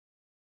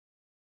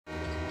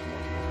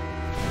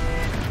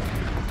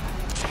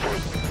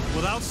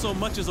without so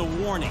much as a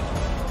warning.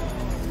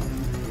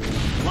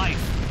 Life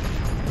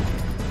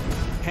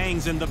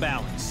hangs in the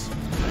balance.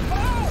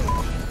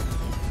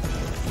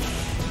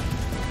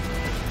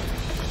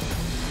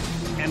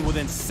 And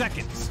within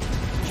seconds,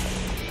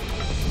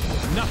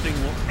 nothing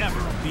will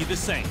ever be the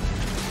same.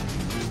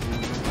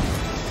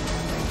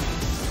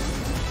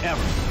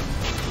 Ever.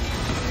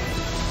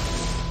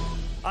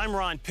 I'm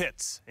Ron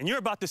Pitts, and you're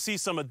about to see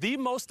some of the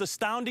most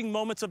astounding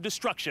moments of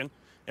destruction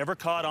ever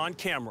caught on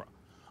camera.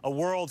 A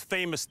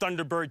world-famous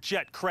Thunderbird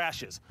jet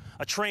crashes,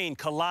 a train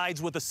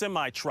collides with a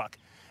semi-truck,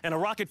 and a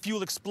rocket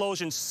fuel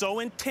explosion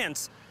so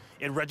intense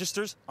it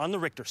registers on the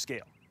Richter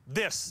scale.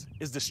 This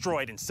is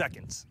destroyed in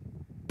seconds.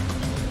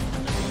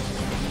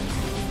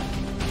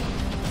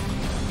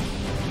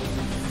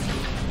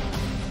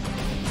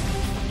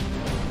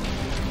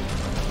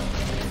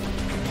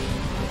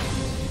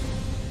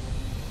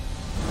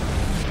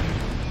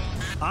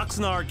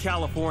 Oxnard,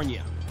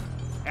 California.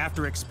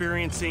 After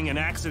experiencing an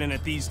accident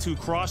at these two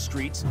cross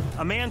streets,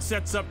 a man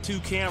sets up two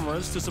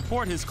cameras to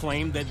support his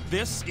claim that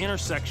this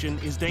intersection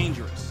is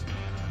dangerous.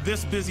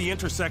 This busy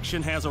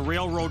intersection has a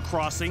railroad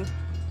crossing,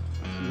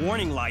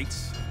 warning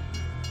lights,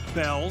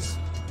 bells,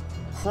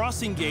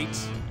 crossing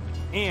gates,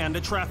 and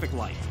a traffic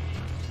light.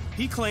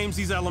 He claims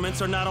these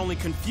elements are not only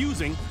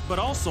confusing, but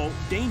also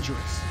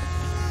dangerous.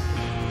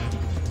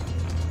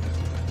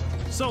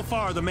 So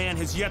far, the man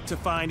has yet to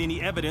find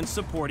any evidence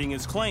supporting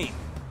his claim.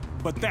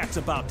 But that's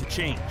about to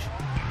change.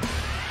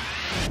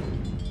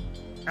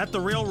 At the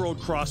railroad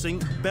crossing,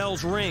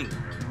 bells ring,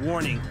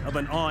 warning of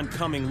an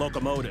oncoming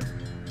locomotive.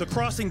 The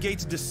crossing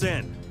gates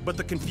descend, but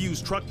the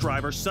confused truck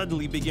driver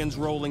suddenly begins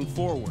rolling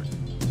forward.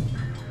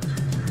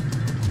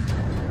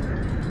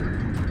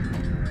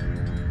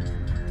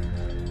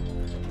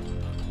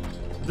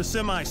 The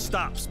semi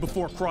stops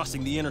before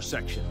crossing the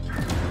intersection.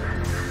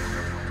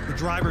 The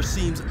driver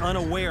seems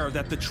unaware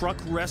that the truck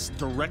rests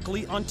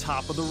directly on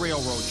top of the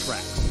railroad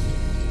tracks.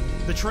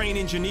 The train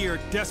engineer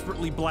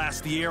desperately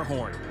blasts the air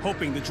horn,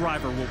 hoping the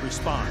driver will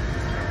respond.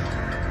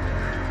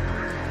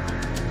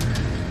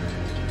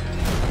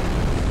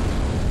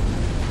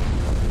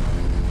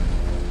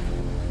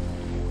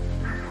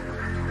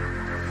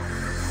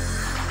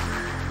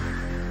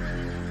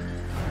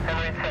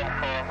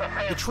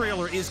 The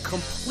trailer is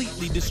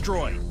completely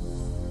destroyed,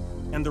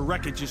 and the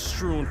wreckage is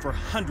strewn for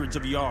hundreds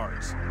of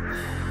yards.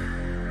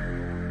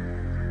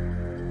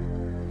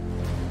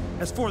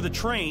 As for the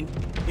train,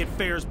 it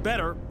fares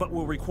better, but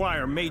will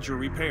require major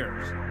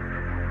repairs.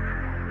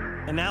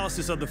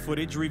 Analysis of the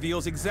footage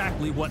reveals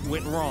exactly what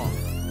went wrong.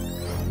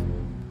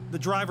 The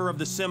driver of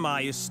the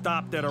semi is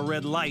stopped at a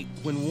red light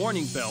when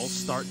warning bells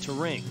start to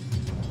ring.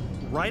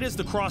 Right as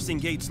the crossing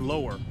gates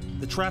lower,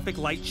 the traffic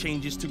light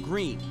changes to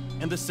green,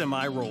 and the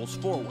semi rolls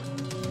forward.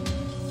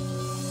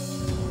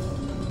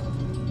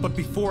 But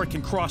before it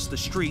can cross the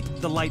street,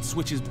 the light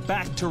switches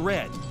back to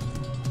red.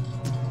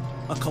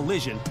 A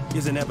collision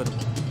is inevitable.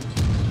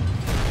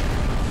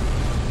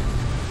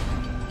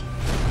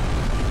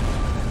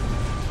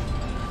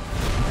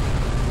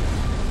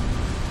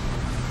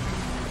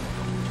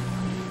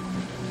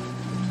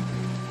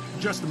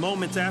 Just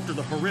moments after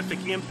the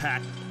horrific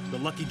impact, the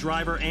lucky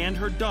driver and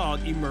her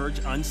dog emerge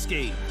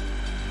unscathed.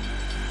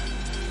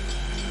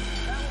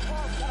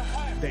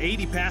 The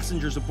 80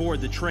 passengers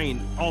aboard the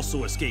train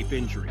also escape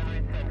injury.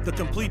 The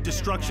complete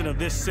destruction of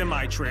this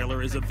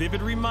semi-trailer is a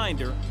vivid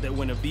reminder that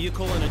when a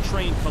vehicle and a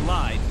train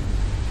collide,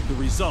 the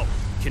result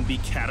can be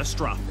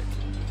catastrophic.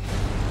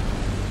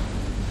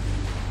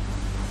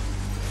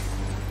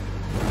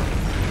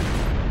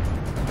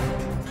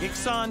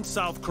 Iksan,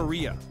 South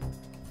Korea.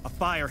 A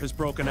fire has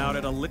broken out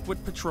at a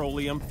liquid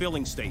petroleum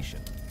filling station.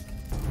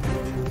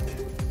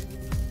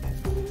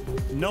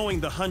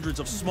 Knowing the hundreds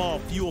of small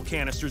fuel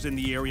canisters in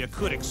the area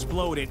could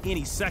explode at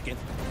any second,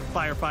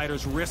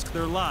 firefighters risk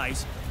their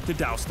lives to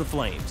douse the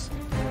flames.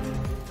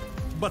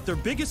 But their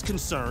biggest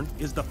concern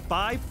is the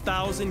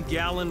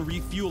 5,000-gallon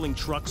refueling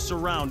truck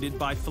surrounded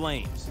by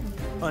flames.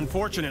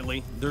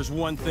 Unfortunately, there's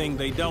one thing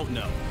they don't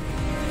know.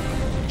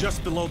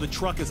 Just below the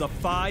truck is a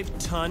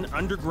 5-ton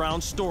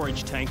underground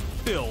storage tank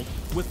filled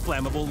with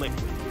flammable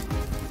liquid.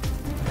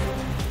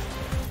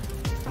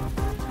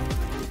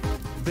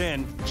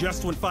 Then,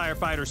 just when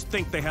firefighters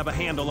think they have a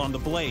handle on the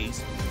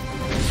blaze,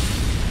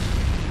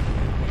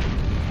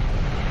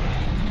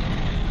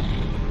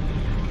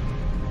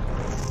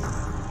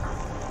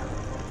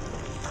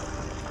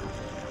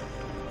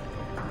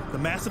 the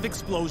massive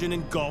explosion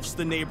engulfs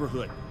the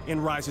neighborhood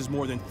and rises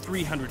more than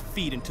 300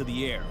 feet into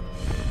the air.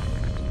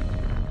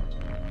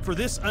 For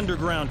this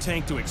underground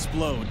tank to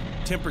explode,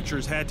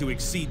 temperatures had to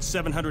exceed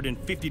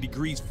 750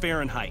 degrees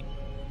Fahrenheit,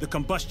 the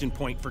combustion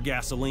point for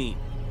gasoline.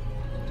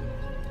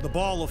 The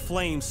ball of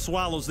flames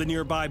swallows the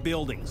nearby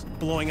buildings,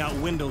 blowing out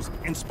windows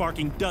and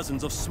sparking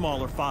dozens of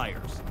smaller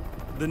fires.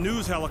 The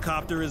news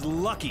helicopter is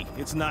lucky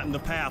it's not in the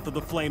path of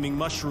the flaming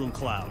mushroom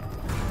cloud.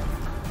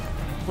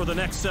 For the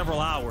next several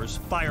hours,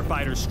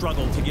 firefighters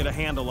struggled to get a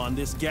handle on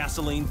this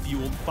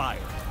gasoline-fueled fire.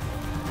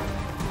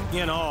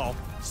 In all,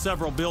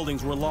 several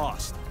buildings were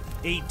lost.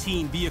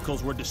 18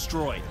 vehicles were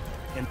destroyed.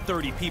 and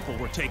 30 people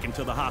were taken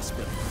to the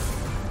hospital.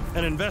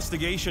 An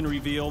investigation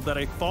revealed that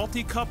a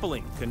faulty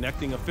coupling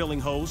connecting a filling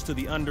hose to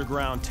the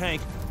underground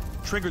tank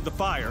triggered the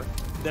fire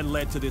that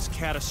led to this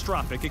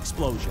catastrophic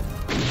explosion.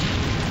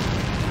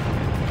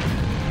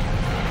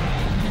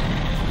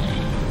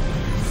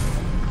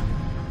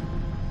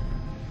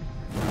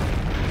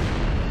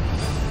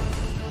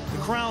 The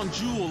crown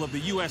jewel of the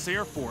U.S.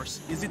 Air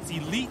Force is its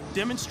elite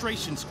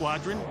demonstration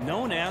squadron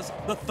known as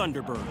the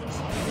Thunderbirds.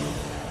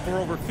 For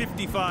over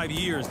 55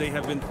 years, they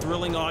have been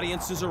thrilling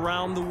audiences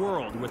around the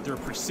world with their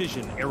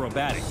precision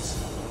aerobatics.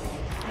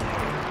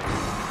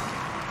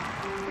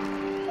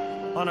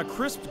 On a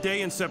crisp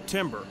day in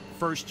September,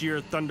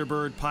 first-year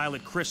Thunderbird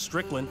pilot Chris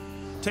Strickland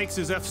takes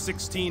his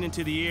F-16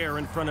 into the air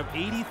in front of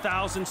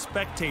 80,000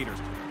 spectators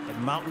at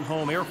Mountain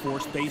Home Air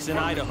Force Base in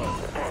Idaho.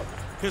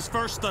 His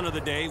first stunt of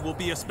the day will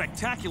be a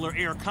spectacular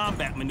air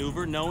combat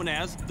maneuver known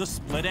as the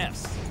Split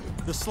S.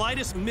 The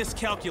slightest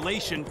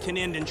miscalculation can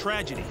end in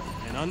tragedy,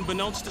 and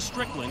unbeknownst to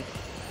Strickland,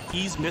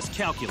 he's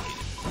miscalculated.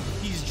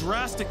 He's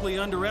drastically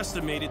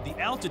underestimated the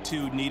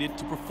altitude needed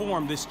to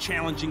perform this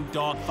challenging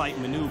dogfight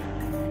maneuver.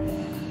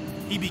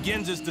 He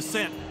begins his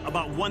descent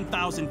about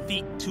 1,000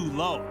 feet too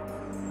low.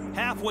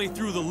 Halfway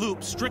through the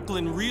loop,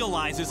 Strickland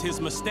realizes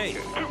his mistake.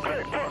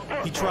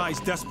 He tries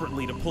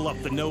desperately to pull up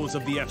the nose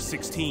of the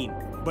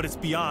F-16, but it's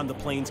beyond the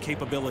plane's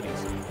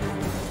capabilities.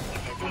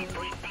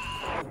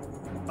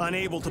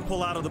 Unable to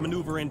pull out of the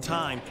maneuver in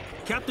time,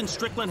 Captain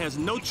Strickland has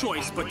no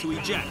choice but to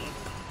eject.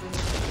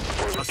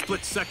 A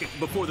split second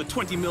before the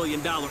 $20 million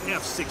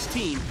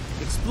F-16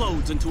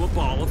 explodes into a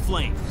ball of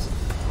flames.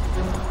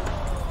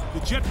 The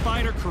jet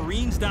fighter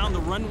careens down the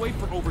runway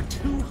for over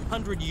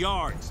 200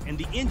 yards, and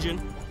the engine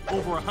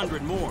over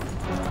 100 more.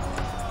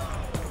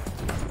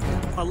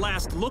 A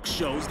last look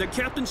shows that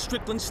Captain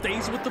Strickland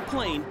stays with the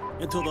plane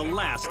until the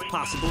last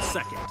possible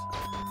second.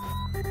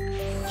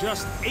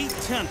 Just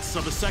 0.8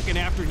 of a second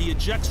after he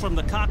ejects from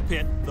the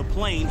cockpit, the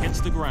plane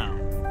hits the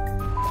ground.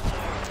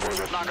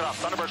 Knock it off.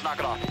 Thunderbird's knock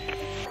it off.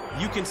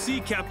 You can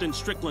see Captain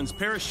Strickland's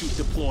parachute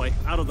deploy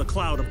out of the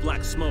cloud of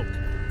black smoke.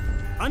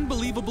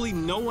 Unbelievably,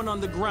 no one on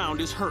the ground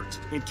is hurt,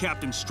 and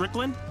Captain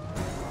Strickland,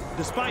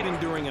 despite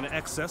enduring an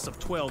excess of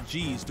 12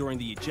 Gs during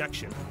the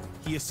ejection,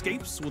 he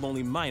escapes with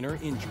only minor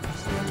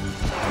injuries.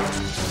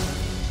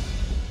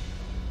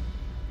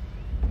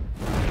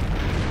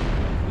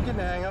 You get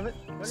the hang of it.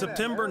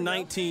 September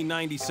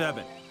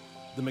 1997.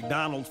 The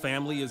McDonald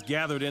family is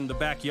gathered in the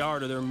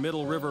backyard of their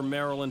Middle River,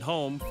 Maryland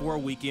home for a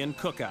weekend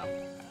cookout,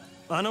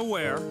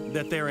 unaware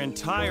that their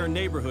entire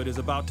neighborhood is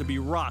about to be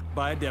rocked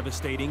by a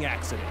devastating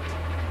accident.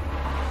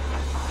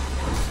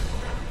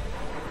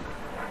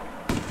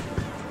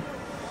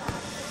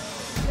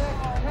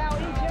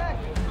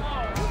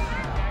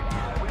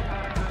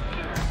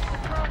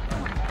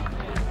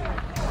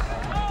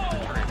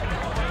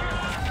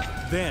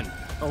 Then,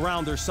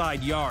 around their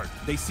side yard,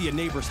 they see a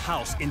neighbor's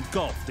house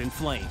engulfed in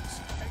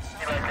flames.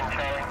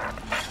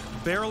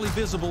 Barely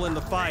visible in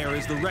the fire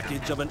is the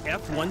wreckage of an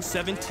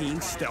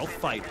F-117 stealth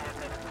fighter.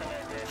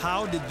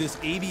 How did this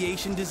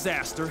aviation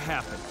disaster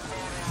happen?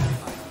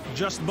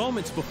 Just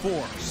moments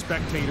before,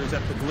 spectators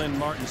at the Glenn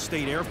Martin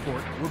State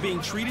Airport were being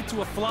treated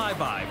to a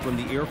flyby from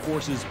the Air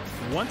Force's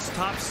once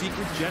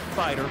top-secret jet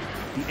fighter,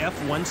 the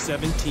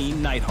F-117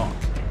 Nighthawk.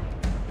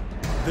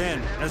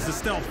 Then, as the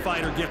stealth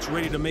fighter gets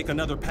ready to make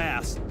another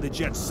pass, the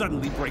jet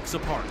suddenly breaks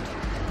apart.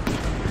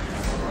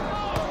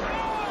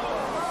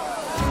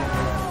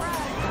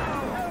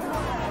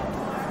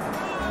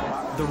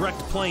 The wrecked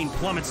plane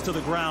plummets to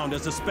the ground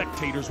as the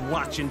spectators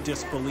watch in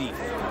disbelief.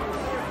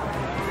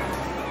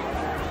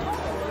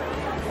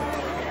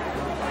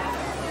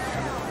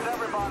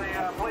 Everybody,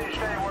 please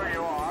stay where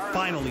you are.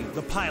 Finally,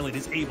 the pilot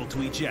is able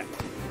to eject.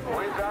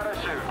 We've got a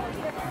shoot.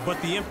 But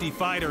the empty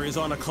fighter is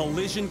on a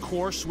collision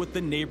course with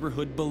the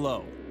neighborhood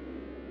below.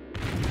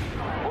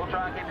 We'll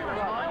try and keep you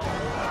alive.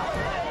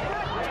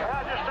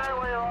 Yeah, just stay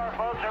where you are,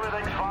 folks.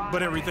 Everything's fine.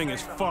 But everything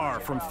is far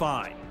from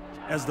fine,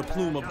 as the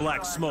plume of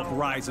black smoke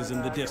rises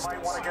in the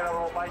distance. Want to get a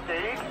little bite to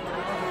eat?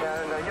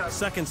 And,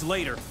 Seconds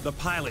later, the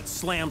pilot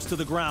slams to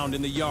the ground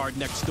in the yard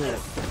next door.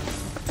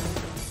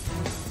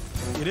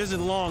 It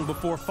isn't long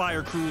before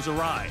fire crews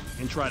arrive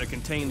and try to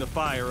contain the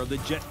fire of the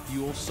jet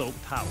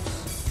fuel-soaked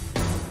house.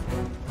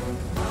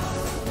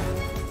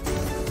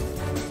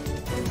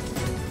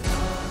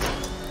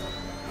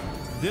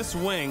 This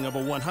wing of a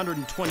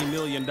 $120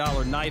 million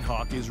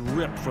Nighthawk is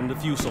ripped from the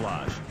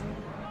fuselage.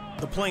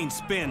 The plane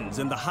spins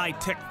and the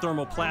high-tech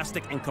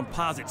thermoplastic and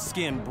composite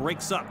skin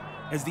breaks up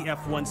as the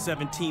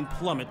F-117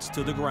 plummets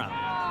to the ground.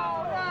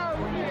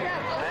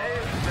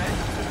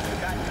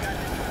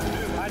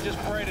 I just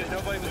prayed that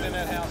nobody was in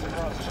that house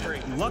across the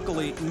street.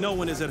 Luckily, no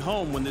one is at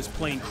home when this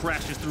plane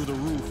crashes through the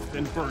roof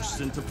and bursts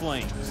into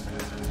flames.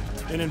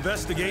 An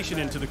investigation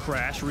into the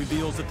crash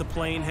reveals that the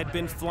plane had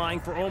been flying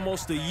for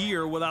almost a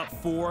year without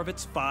 4 of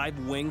its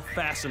 5 wing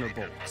fastener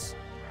bolts.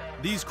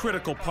 These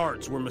critical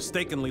parts were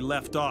mistakenly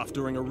left off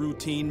during a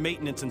routine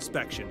maintenance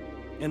inspection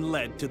and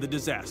led to the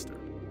disaster.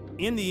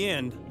 In the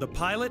end, the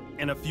pilot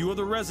and a few of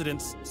the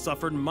residents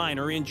suffered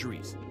minor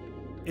injuries.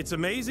 It's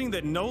amazing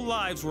that no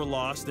lives were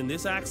lost in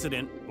this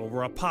accident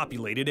over a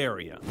populated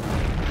area.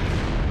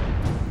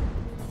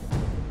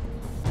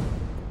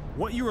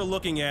 What you are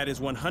looking at is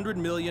 $100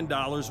 million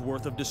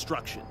worth of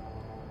destruction.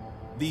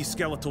 These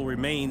skeletal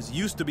remains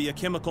used to be a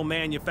chemical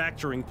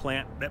manufacturing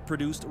plant that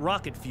produced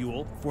rocket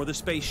fuel for the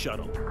space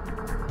shuttle.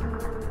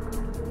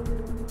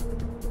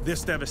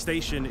 This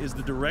devastation is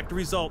the direct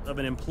result of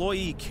an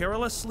employee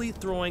carelessly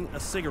throwing a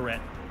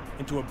cigarette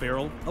into a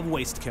barrel of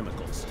waste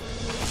chemicals.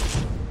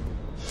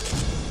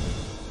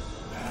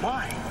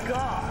 My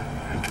God!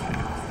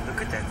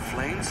 Look at that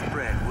flame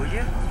spread, will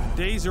you?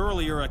 Days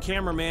earlier, a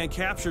cameraman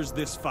captures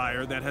this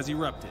fire that has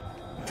erupted.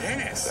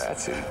 Dennis!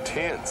 That's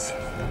intense.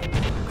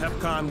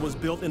 PEPCON was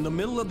built in the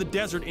middle of the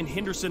desert in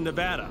Henderson,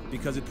 Nevada,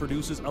 because it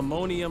produces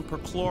ammonium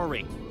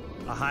perchlorate,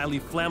 a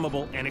highly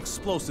flammable and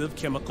explosive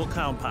chemical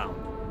compound.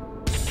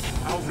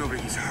 I hope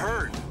nobody's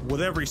hurt.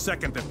 With every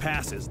second that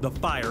passes, the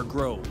fire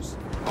grows.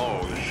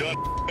 Oh,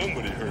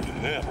 somebody heard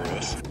in that,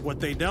 Russ. What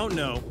they don't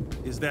know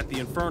is that the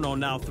inferno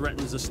now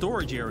threatens a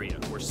storage area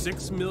where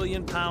 6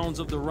 million pounds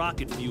of the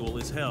rocket fuel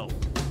is held.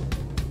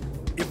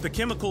 If the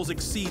chemicals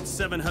exceed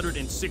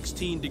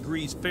 716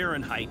 degrees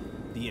Fahrenheit,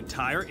 the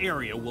entire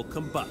area will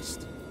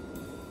combust.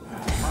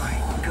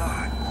 My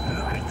God,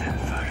 look at that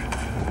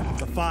fire.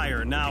 The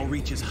fire now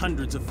reaches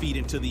hundreds of feet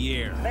into the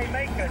air. They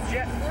make a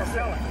jet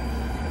propellant.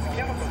 It's a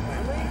chemical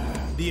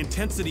plant. The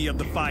intensity of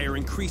the fire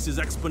increases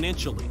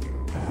exponentially.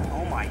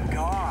 Oh my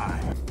God.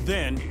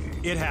 Then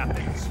it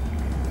happens.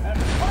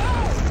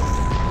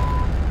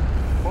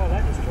 Boy,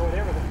 that destroyed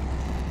everything.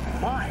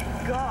 My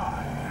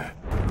God.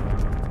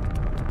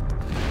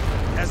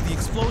 As the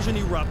explosion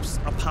erupts,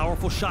 a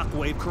powerful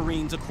shockwave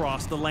careens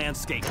across the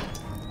landscape,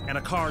 and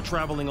a car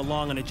traveling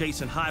along an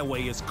adjacent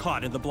highway is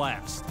caught in the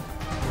blast.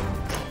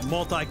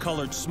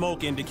 Multicolored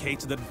smoke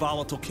indicates that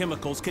volatile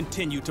chemicals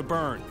continue to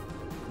burn,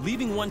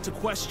 leaving one to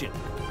question,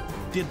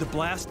 did the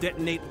blast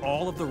detonate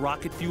all of the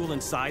rocket fuel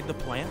inside the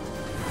plant?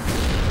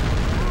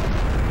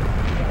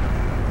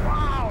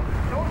 Wow!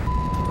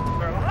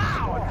 They're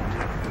loud!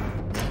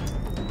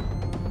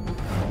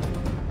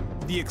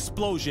 The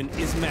explosion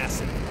is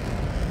massive.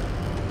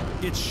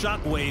 Its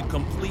shockwave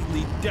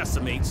completely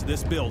decimates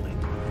this building.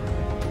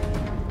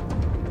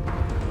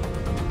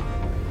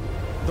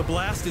 The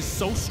blast is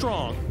so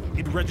strong,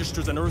 it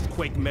registers an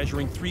earthquake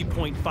measuring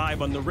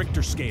 3.5 on the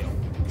Richter scale,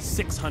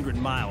 600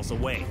 miles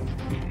away.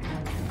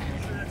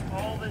 So that's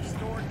all that's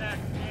stored in that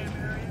damn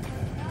area?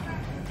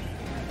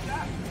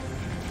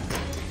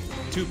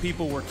 2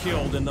 people were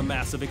killed in the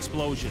massive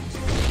explosions.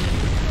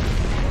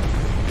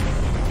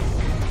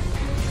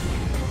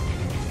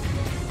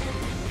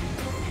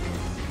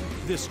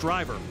 This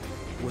driver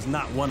was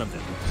not one of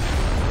them.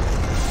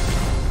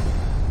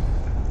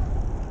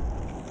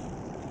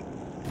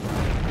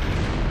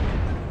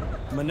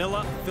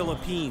 Manila,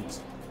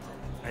 Philippines.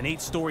 An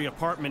 8-story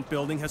apartment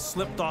building has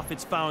slipped off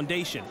its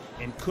foundation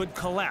and could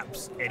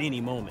collapse at any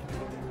moment.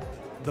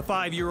 The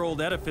 5-year-old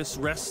edifice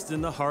rests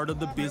in the heart of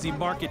the busy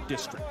market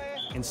district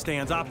and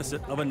stands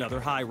opposite of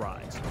another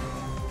high-rise.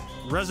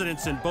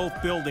 Residents in both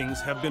buildings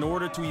have been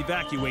ordered to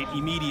evacuate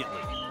immediately.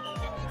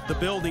 The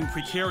building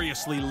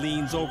precariously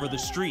leans over the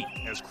street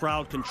as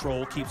crowd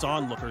control keeps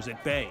onlookers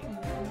at bay.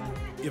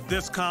 If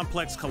this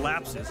complex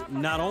collapses,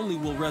 not only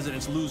will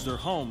residents lose their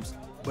homes,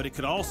 but it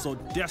could also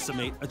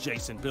decimate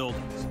adjacent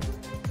buildings.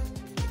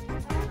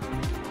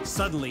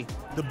 Suddenly,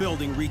 the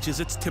building reaches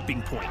its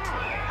tipping point.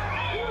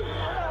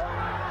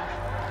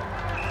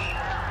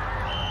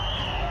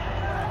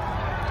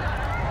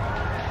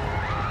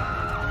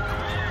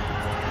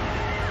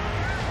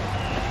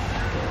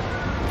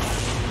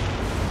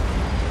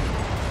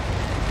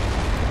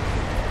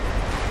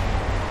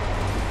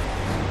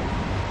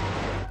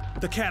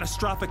 The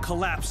catastrophic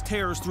collapse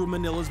tears through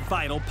Manila's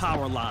vital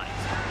power lines,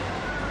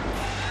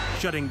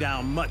 shutting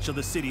down much of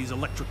the city's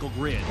electrical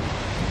grid.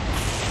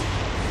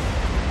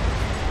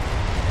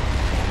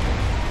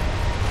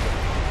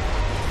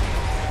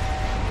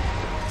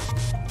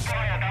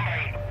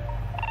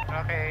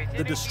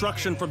 The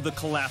destruction from the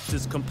collapse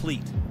is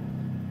complete.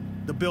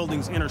 The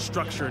building's inner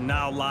structure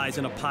now lies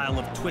in a pile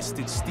of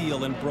twisted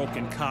steel and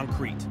broken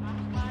concrete.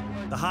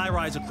 The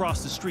high-rise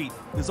across the street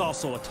is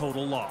also a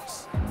total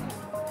loss.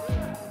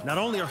 Not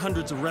only are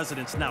hundreds of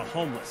residents now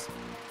homeless,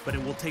 but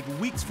it will take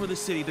weeks for the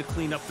city to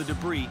clean up the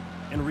debris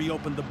and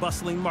reopen the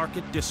bustling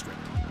market district.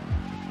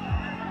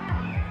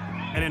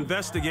 An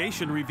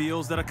investigation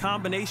reveals that a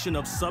combination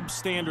of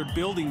substandard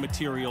building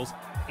materials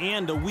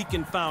and a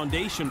weakened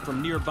foundation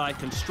from nearby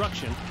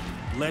construction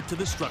led to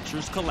the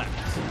structure's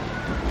collapse.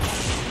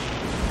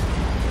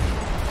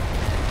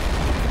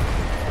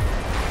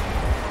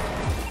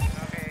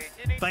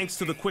 Thanks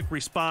to the quick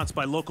response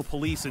by local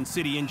police and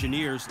city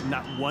engineers,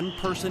 not one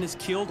person is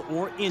killed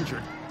or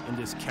injured in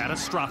this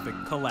catastrophic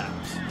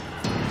collapse.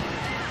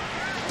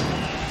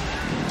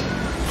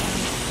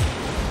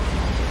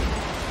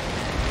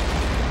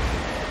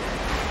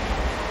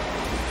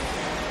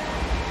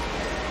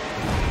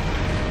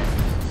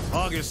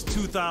 August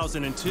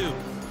 2002.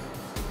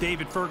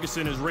 David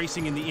Ferguson is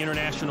racing in the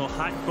International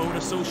Hot Boat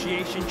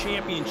Association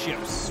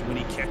Championships when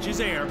he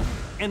catches air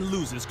and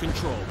loses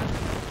control.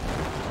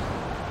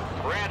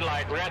 Red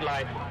light, red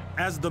light.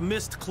 As the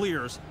mist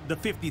clears, the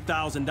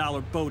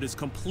 $50,000 boat is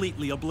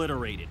completely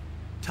obliterated.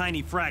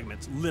 Tiny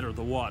fragments litter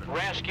the water.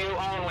 Rescue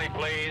only,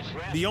 please.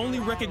 The only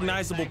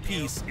recognizable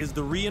piece is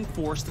the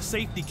reinforced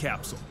safety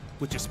capsule,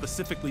 which is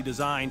specifically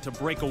designed to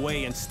break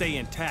away and stay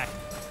intact,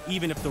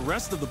 even if the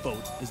rest of the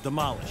boat is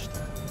demolished.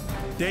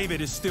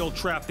 David is still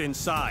trapped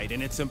inside,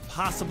 and it's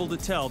impossible to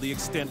tell the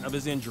extent of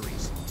his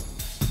injuries.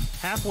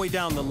 Halfway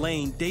down the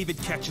lane,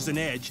 David catches an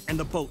edge and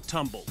the boat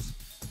tumbles.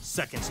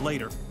 Seconds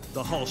later,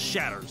 the hull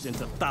shatters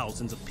into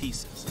thousands of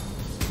pieces.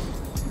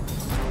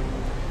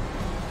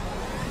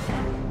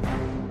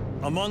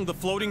 Among the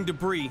floating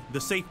debris,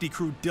 the safety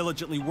crew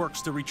diligently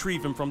works to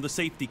retrieve him from the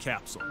safety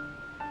capsule.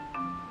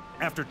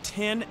 After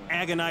 10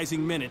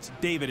 agonizing minutes,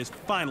 David is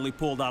finally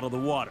pulled out of the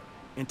water,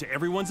 and to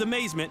everyone's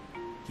amazement,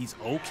 he's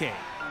okay.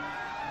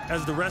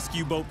 As the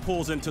rescue boat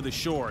pulls into the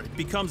shore, it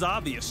becomes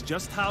obvious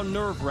just how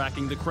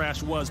nerve-wracking the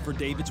crash was for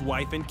David's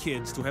wife and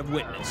kids to have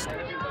witnessed.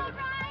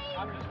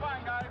 I'm just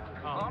fine, guys.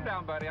 Calm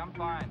down, buddy. I'm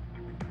fine.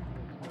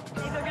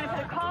 They're going to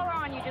put a collar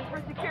on you just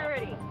for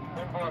security.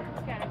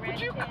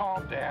 Would you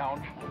calm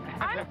down?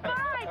 I'm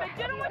fine, but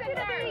you don't want you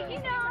to be,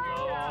 you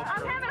know,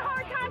 I'm having a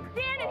hard time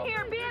standing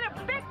here being a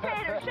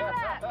spectator. Shut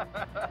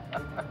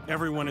up.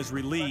 Everyone is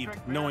relieved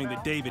knowing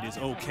that David is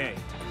okay.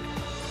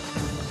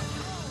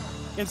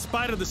 In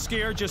spite of the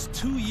scare, just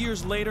 2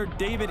 years later,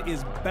 David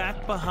is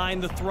back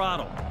behind the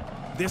throttle,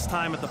 this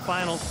time at the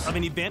finals of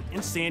an event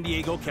in San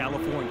Diego,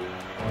 California.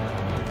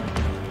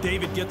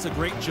 David gets a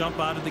great jump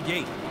out of the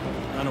gate.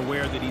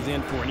 Unaware that he's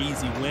in for an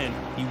easy win,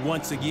 he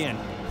once again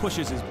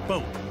pushes his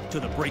boat to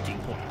the breaking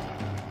point.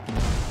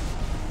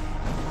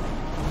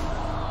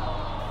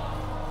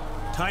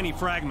 Tiny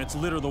fragments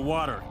litter the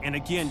water, and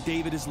again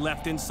David is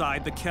left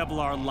inside the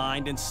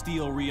Kevlar-lined and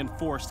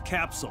steel-reinforced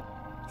capsule,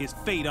 his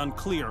fate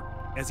unclear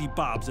as he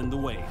bobs in the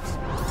waves.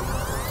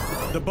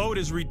 The boat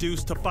is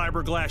reduced to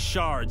fiberglass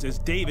shards as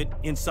David,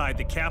 inside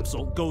the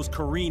capsule, goes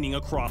careening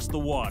across the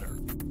water.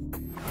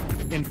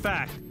 In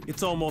fact,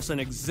 it's almost an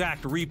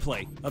exact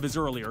replay of his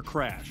earlier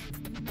crash.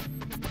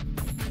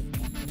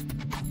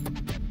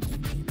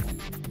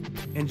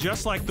 And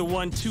just like the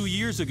one 2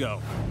 years ago,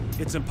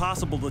 it's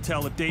impossible to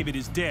tell if David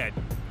is dead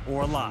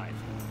or alive.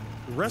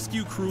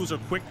 Rescue crews are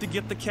quick to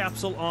get the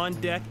capsule on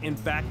deck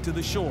and back to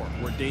the shore,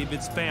 where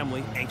David's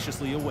family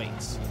anxiously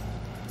awaits.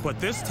 But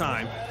this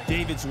time,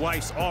 David's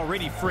wife's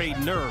already frayed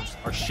nerves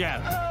are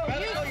shattered.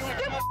 You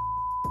stupid!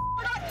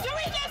 We're not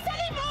doing this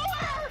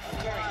anymore!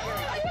 I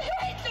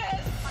hate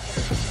this!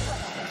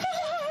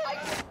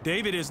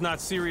 David is not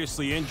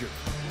seriously injured.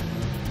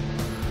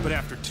 But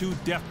after 2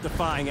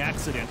 death-defying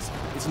accidents,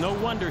 it's no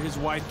wonder his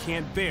wife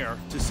can't bear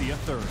to see a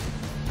third.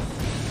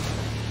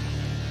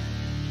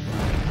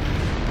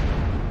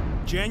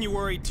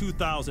 January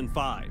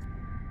 2005.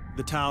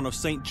 The town of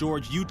St.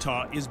 George,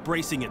 Utah is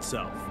bracing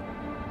itself.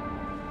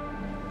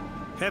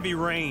 Heavy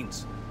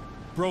rains,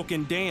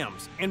 broken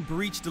dams, and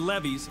breached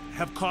levees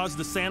have caused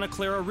the Santa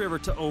Clara River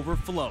to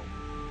overflow.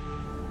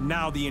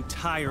 Now the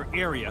entire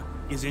area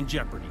is in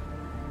jeopardy.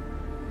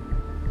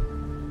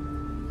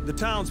 The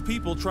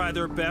townspeople try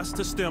their best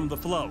to stem the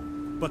flow,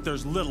 but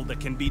there's little that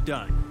can be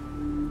done.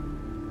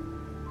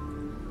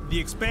 The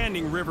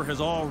expanding river has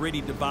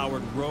already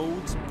devoured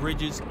roads,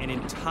 bridges, and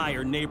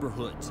entire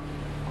neighborhoods.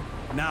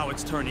 Now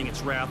it's turning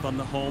its wrath on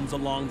the homes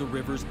along the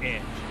river's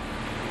edge.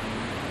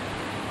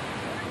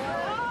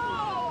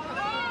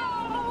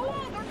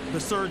 The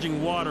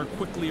surging water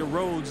quickly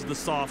erodes the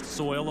soft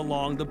soil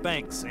along the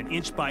banks, and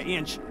inch by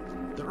inch,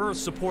 the earth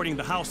supporting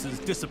the houses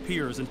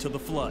disappears into the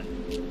flood.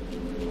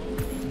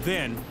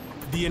 Then,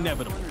 the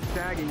inevitable.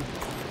 Tagging.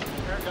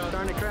 There it goes.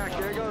 Starting to crack.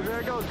 There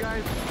it goes,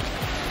 guys.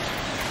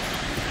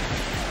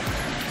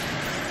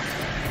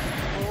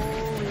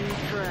 Holy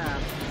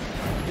crap.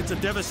 It's a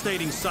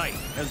devastating sight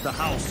as the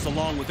house,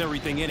 along with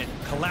everything in it,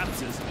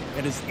 collapses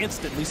and is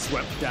instantly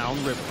swept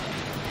downriver.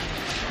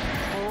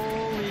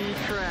 Holy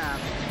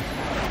crap.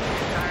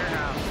 Entire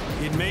house.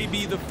 It may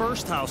be the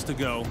first house to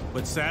go,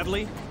 but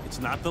sadly, it's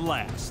not the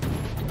last.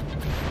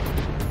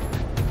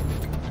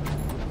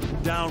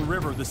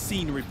 Downriver, the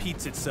scene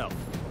repeats itself.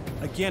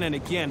 Again and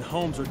again,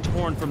 homes are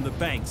torn from the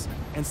banks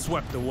and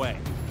swept away.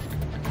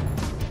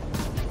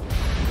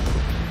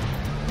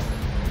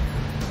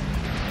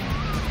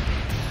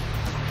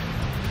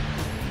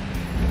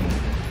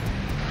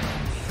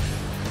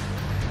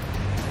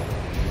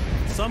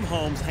 Some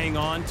homes hang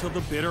on till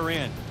the bitter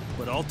end,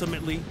 but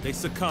ultimately they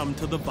succumb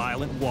to the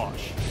violent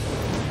wash.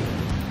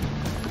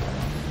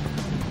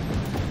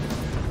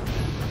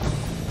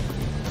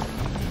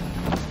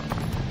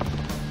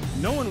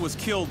 No one was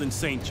killed in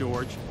St.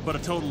 George, but a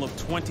total of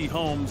 20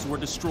 homes were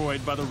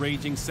destroyed by the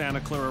raging Santa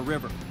Clara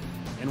River,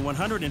 and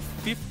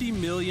 $150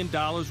 million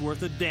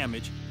worth of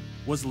damage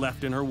was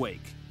left in her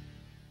wake.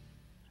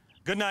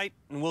 Good night,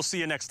 and we'll see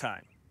you next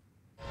time.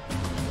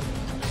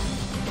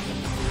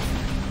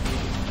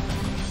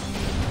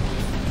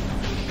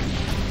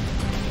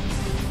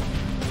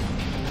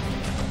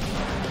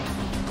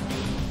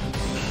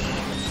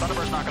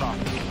 Thunderbird's knocking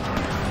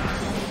off.